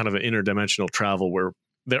or some kind of an interdimensional travel where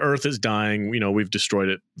the Earth is dying. You know, we've destroyed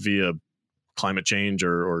it via climate change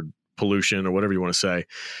or pollution or whatever you want to say.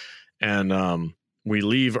 And we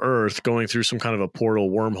leave Earth going through some kind of a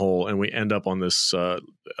portal wormhole, and we end up on this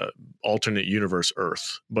alternate universe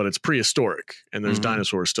Earth, but it's prehistoric and there's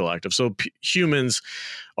dinosaurs still active. So humans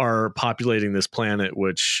are populating this planet,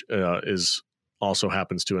 which is also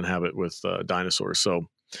happens to inhabit with dinosaurs. So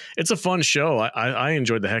it's a fun show. I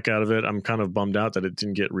enjoyed the heck out of it. I'm kind of bummed out that it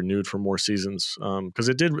didn't get renewed for more seasons, because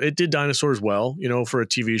it did dinosaurs well. You know, for a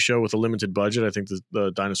TV show with a limited budget, I think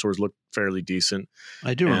the dinosaurs looked fairly decent.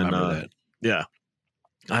 I do remember that. Yeah.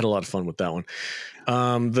 I had a lot of fun with that one.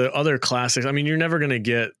 The other classics, I mean, you're never going to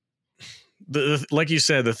get like you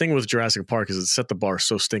said, the thing with Jurassic Park is it set the bar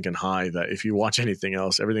so stinking high that if you watch anything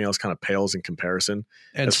else, everything else kind of pales in comparison.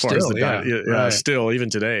 And as far still, as right. still, even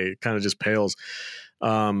today, it kind of just pales.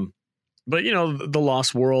 But you know, The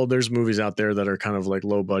Lost World, there's movies out there that are kind of like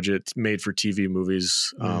low budget, made for TV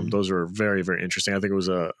movies. Those are very, very interesting. I think it was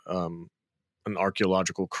an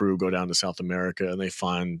archaeological crew go down to South America and they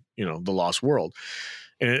find, you know, the Lost World.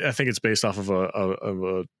 And I think it's based off of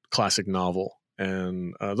a classic novel.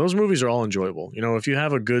 And those movies are all enjoyable. You know, if you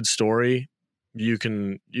have a good story, you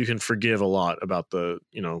can forgive a lot about the,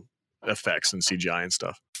 you know, effects and CGI and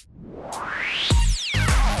stuff.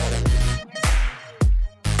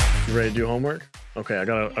 You ready to do homework? Okay, I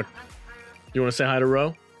got a you want to say hi to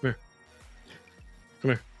Ro? Come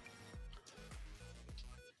here.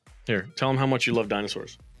 Here, tell him how much you love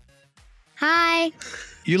dinosaurs. Hi.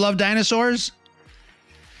 You love dinosaurs?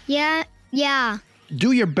 Yeah.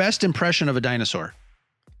 Do your best impression of a dinosaur.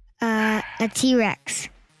 A T-Rex.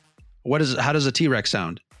 How does a T-Rex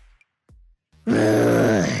sound?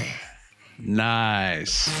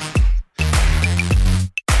 Nice.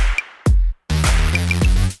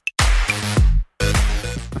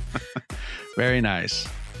 Very nice.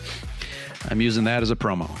 I'm using that as a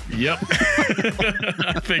promo. Yep.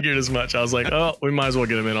 I figured as much. I was like, oh, we might as well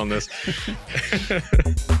get him in on this.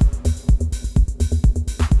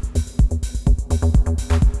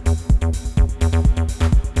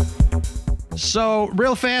 So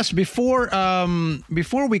real fast before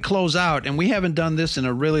we close out, and we haven't done this in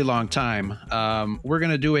a really long time, we're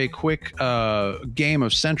gonna do a quick game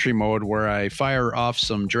of Sentry Mode where I fire off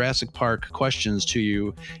some Jurassic Park questions to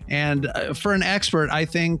you. And for an expert, I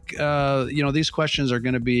think these questions are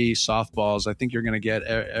gonna be softballs. I think you're gonna get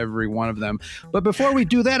every one of them. But before we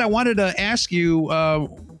do that, I wanted to ask you,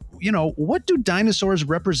 what do dinosaurs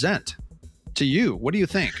represent to you? What do you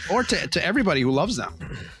think, or to everybody who loves them?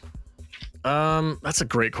 That's a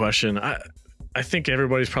great question. I think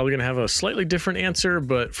everybody's probably going to have a slightly different answer,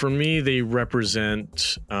 but for me, they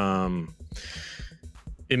represent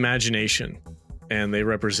imagination, and they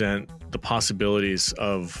represent the possibilities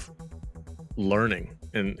of learning.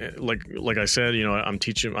 And like I said, you know, I'm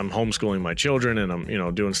homeschooling my children, and I'm, you know,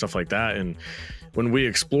 doing stuff like that. And when we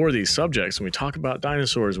explore these subjects and we talk about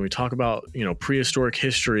dinosaurs and we talk about, you know, prehistoric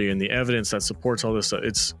history and the evidence that supports all this stuff,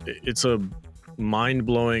 it's a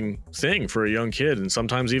mind-blowing thing for a young kid, and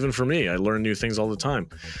sometimes even for me. I learn new things all the time,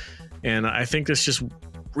 and I think it's just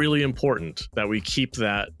really important that we keep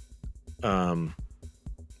that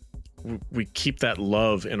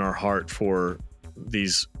love in our heart for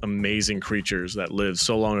these amazing creatures that lived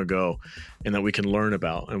so long ago, and that we can learn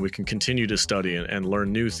about, and we can continue to study and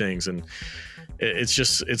learn new things. And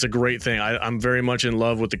it's a great thing. I'm very much in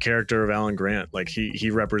love with the character of Alan Grant. Like he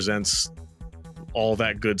represents all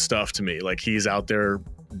that good stuff to me. Like he's out there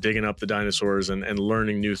digging up the dinosaurs and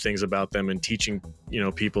learning new things about them and teaching, you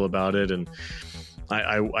know, people about it. And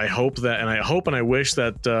I hope that, and I wish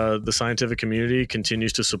that the scientific community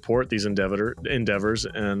continues to support these endeavors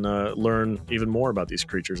and learn even more about these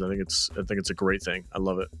creatures. I think it's a great thing. I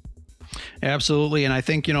love it. Absolutely, and I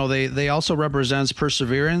think they also represents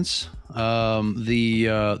perseverance,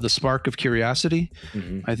 the spark of curiosity.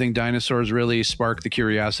 Mm-hmm. I think dinosaurs really spark the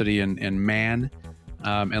curiosity in man,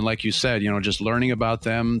 and like you said, just learning about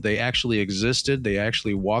them. They actually existed. They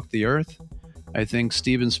actually walked the earth. I think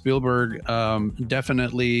Steven Spielberg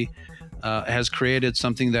definitely has created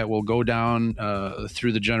something that will go down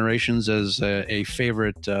through the generations as a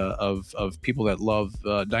favorite of people that love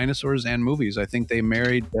dinosaurs and movies. I think they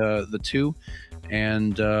married the two,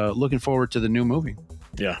 and looking forward to the new movie.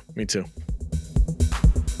 Yeah, me too.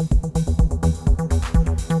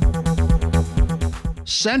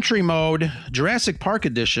 Sentry Mode, Jurassic Park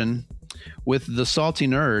edition with the Salty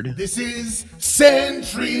Nerd. This is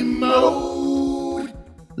Sentry Mode.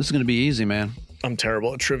 This is going to be easy, man. I'm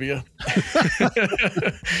terrible at trivia.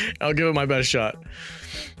 I'll give it my best shot.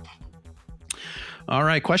 All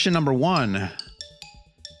right, question number 1.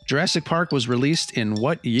 Jurassic Park was released in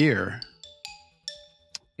what year?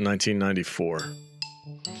 1994.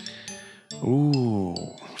 Ooh,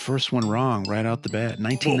 first one wrong right out the bat.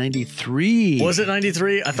 1993. Was it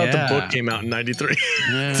 93? I thought Yeah. the book came out in 93.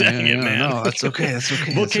 Yeah, Dang it, yeah, man. No, that's okay. That's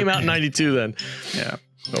okay. Book That's came out in okay. 92 then. Yeah.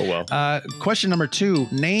 Oh, well. Question number 2.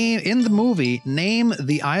 Name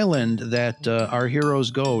the island that our heroes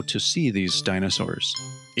go to see these dinosaurs.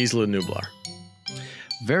 Isla Nublar.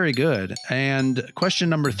 Very good. And question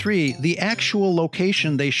number 3. The actual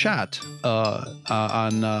location they shot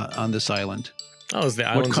on this island. Oh, it was the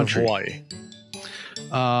islands of country? Hawaii.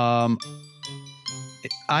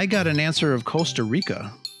 I got an answer of Costa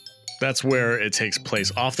Rica. That's where it takes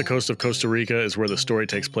place. Off the coast of Costa Rica is where the story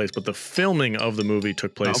takes place, but the filming of the movie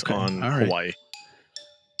took place Okay. on All right. Hawaii.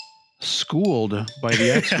 Schooled by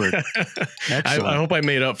the expert. Excellent. I hope I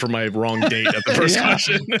made up for my wrong date at the first Yeah.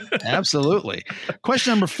 question. Absolutely.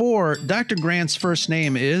 Question number 4. Dr. Grant's first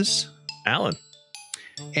name is? Alan.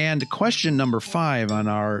 And question number 5 on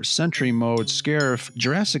our Sentry Mode Scarif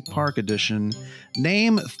Jurassic Park edition.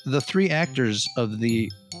 Name the 3 actors of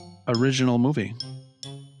the original movie.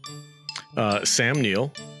 Sam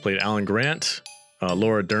Neill played Alan Grant.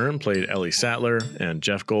 Laura Dern played Ellie Sattler. And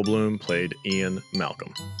Jeff Goldblum played Ian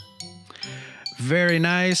Malcolm. Very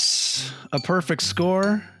nice. A perfect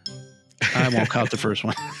score. I won't count the first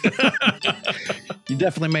one. You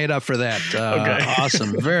definitely made up for that. Okay.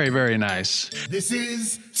 Awesome. Very, very nice. This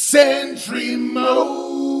is Sentry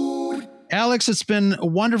Mode. Alex, it's been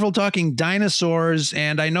wonderful talking dinosaurs,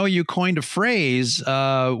 and I know you coined a phrase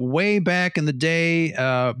way back in the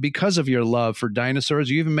day because of your love for dinosaurs.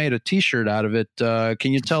 You even made a T-shirt out of it.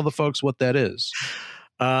 Can you tell the folks what that is?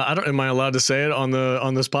 Am I allowed to say it on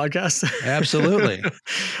this podcast? Absolutely.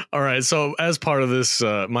 All right. So as part of this,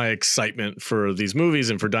 my excitement for these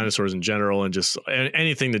movies and for dinosaurs in general, and just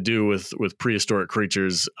anything to do with prehistoric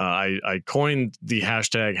creatures, I coined the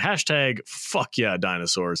hashtag fuck yeah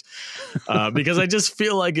dinosaurs, because I just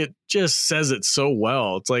feel like it just says it so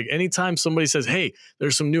well. It's like anytime somebody says, hey,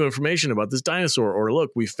 there's some new information about this dinosaur, or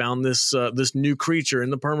look, we found this new creature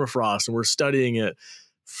in the permafrost and we're studying it.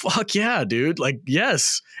 Fuck yeah, dude. Like,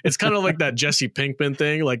 yes. It's kind of like that Jesse Pinkman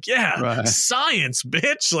thing. Like, yeah, Right. Science,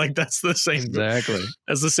 bitch. Like, that's the same. Exactly.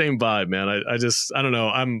 That's the same vibe, man. I don't know.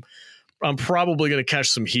 I'm probably going to catch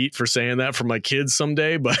some heat for saying that from my kids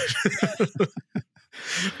someday, but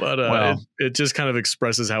Well. it just kind of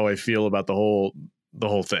expresses how I feel about the whole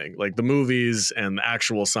thing. Like the movies and the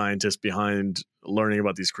actual scientists behind learning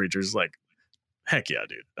about these creatures. Like, heck yeah,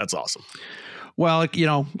 dude. That's awesome. Well,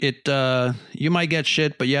 you might get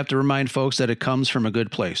shit, but you have to remind folks that it comes from a good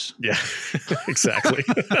place. Yeah, exactly.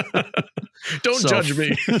 Don't So, judge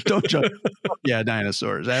me. Don't judge. Yeah,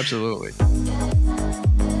 dinosaurs. Absolutely.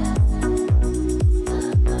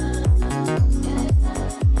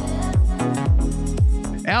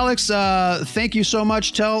 Alex, thank you so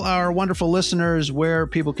much. Tell our wonderful listeners where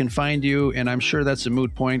people can find you. And I'm sure that's a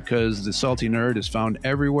moot point because the Salty Nerd is found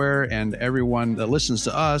everywhere, and everyone that listens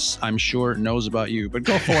to us, I'm sure, knows about you. But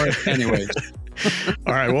go for it anyways.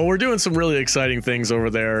 All right. Well, we're doing some really exciting things over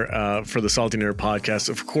there for the Salty Nerd podcast.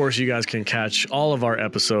 Of course, you guys can catch all of our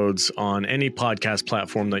episodes on any podcast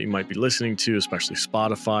platform that you might be listening to, especially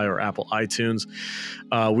Spotify or Apple iTunes.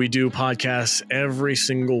 We do podcasts every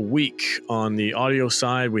single week. On the audio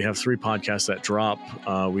side, we have 3 podcasts that drop.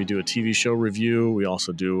 We do a TV show review. We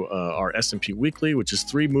also do our S&P Weekly, which is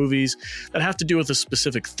 3 movies that have to do with a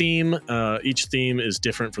specific theme. Each theme is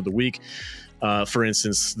different for the week. For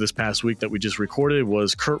instance, this past week that we just recorded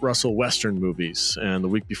was Kurt Russell Western movies, and the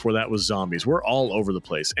week before that was zombies. We're all over the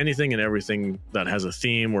place. Anything and everything that has a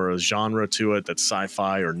theme or a genre to it that's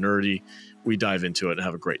sci-fi or nerdy, we dive into it and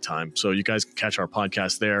have a great time. So you guys can catch our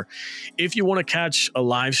podcast there. If you want to catch a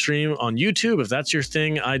live stream on YouTube, if that's your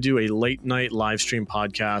thing, I do a late night live stream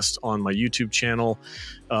podcast on my YouTube channel,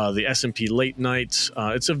 the S&P Late Night.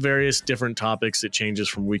 It's a various different topics. It changes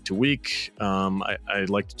from week to week. I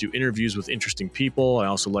like to do interviews with interesting people. I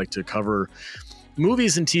also like to cover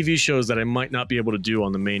movies and TV shows that I might not be able to do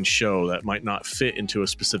on the main show, that might not fit into a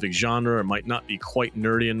specific genre. It might not be quite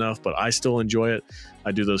nerdy enough, but I still enjoy it.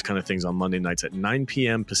 I do those kind of things on Monday nights at 9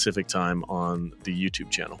 p.m. Pacific time on the YouTube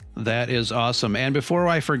channel. That is awesome. And before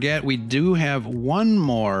I forget, we do have one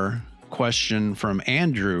more question from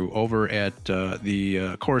Andrew over at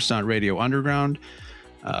the Coruscant Radio Underground,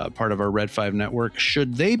 part of our Red 5 network.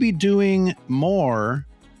 Should they be doing more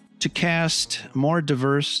to cast more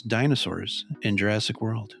diverse dinosaurs in Jurassic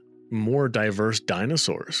World? More diverse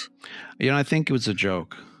dinosaurs? I think it was a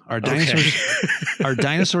joke. Are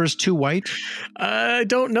dinosaurs too white? I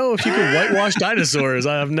don't know if you can whitewash dinosaurs.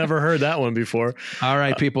 I have never heard that one before. All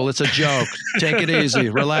right, people, it's a joke. Take it easy.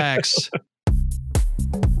 Relax.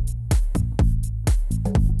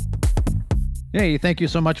 Hey, thank you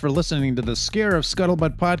so much for listening to the Scare of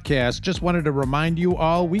Scuttlebutt podcast. Just wanted to remind you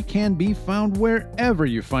all we can be found wherever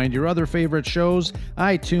you find your other favorite shows: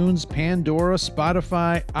 iTunes, Pandora,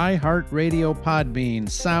 Spotify, iHeartRadio, Podbean,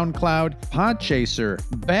 SoundCloud, Podchaser,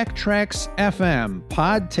 Backtracks FM,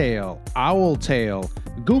 Podtail, Owltail,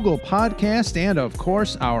 Google Podcast, and of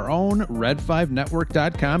course our own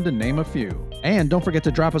Red5Network.com, to name a few. And don't forget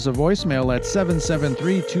to drop us a voicemail at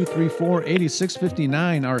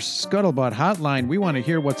 773-234-8659, our Scuttlebutt hotline. We want to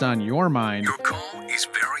hear what's on your mind. Your call is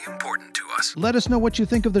very important to us. Let us know what you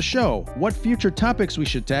think of the show, what future topics we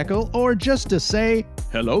should tackle, or just to say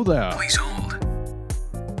hello there. Please hold.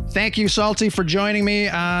 Thank you, Salty, for joining me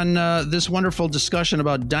on this wonderful discussion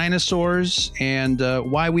about dinosaurs and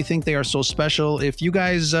why we think they are so special. If you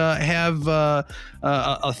guys have a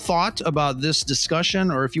thought about this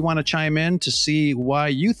discussion, or if you want to chime in to see why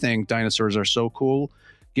you think dinosaurs are so cool,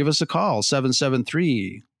 give us a call,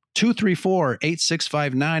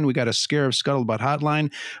 773-234-8659. We got a Scare of Scuttlebutt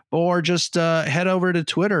hotline, or just head over to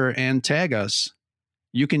Twitter and tag us.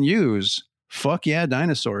 You can use Fuck Yeah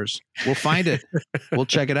Dinosaurs. We'll find it. We'll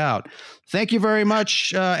check it out. Thank you very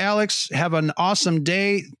much, Alex. Have an awesome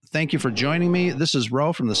day. Thank you for joining me. This is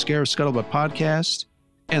Ro from the Scare of Scuttlebutt podcast,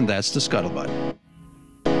 and that's the Scuttlebutt.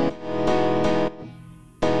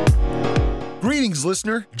 Greetings,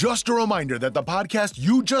 listener. Just a reminder that the podcast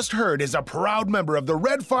you just heard is a proud member of the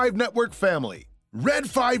Red 5 Network family.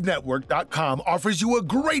 Red5Network.com offers you a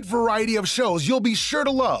great variety of shows you'll be sure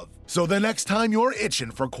to love. So the next time you're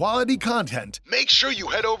itching for quality content, make sure you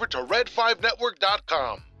head over to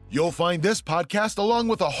Red5Network.com. You'll find this podcast along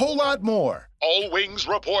with a whole lot more. All wings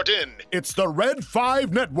report in. It's the Red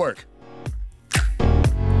 5 Network.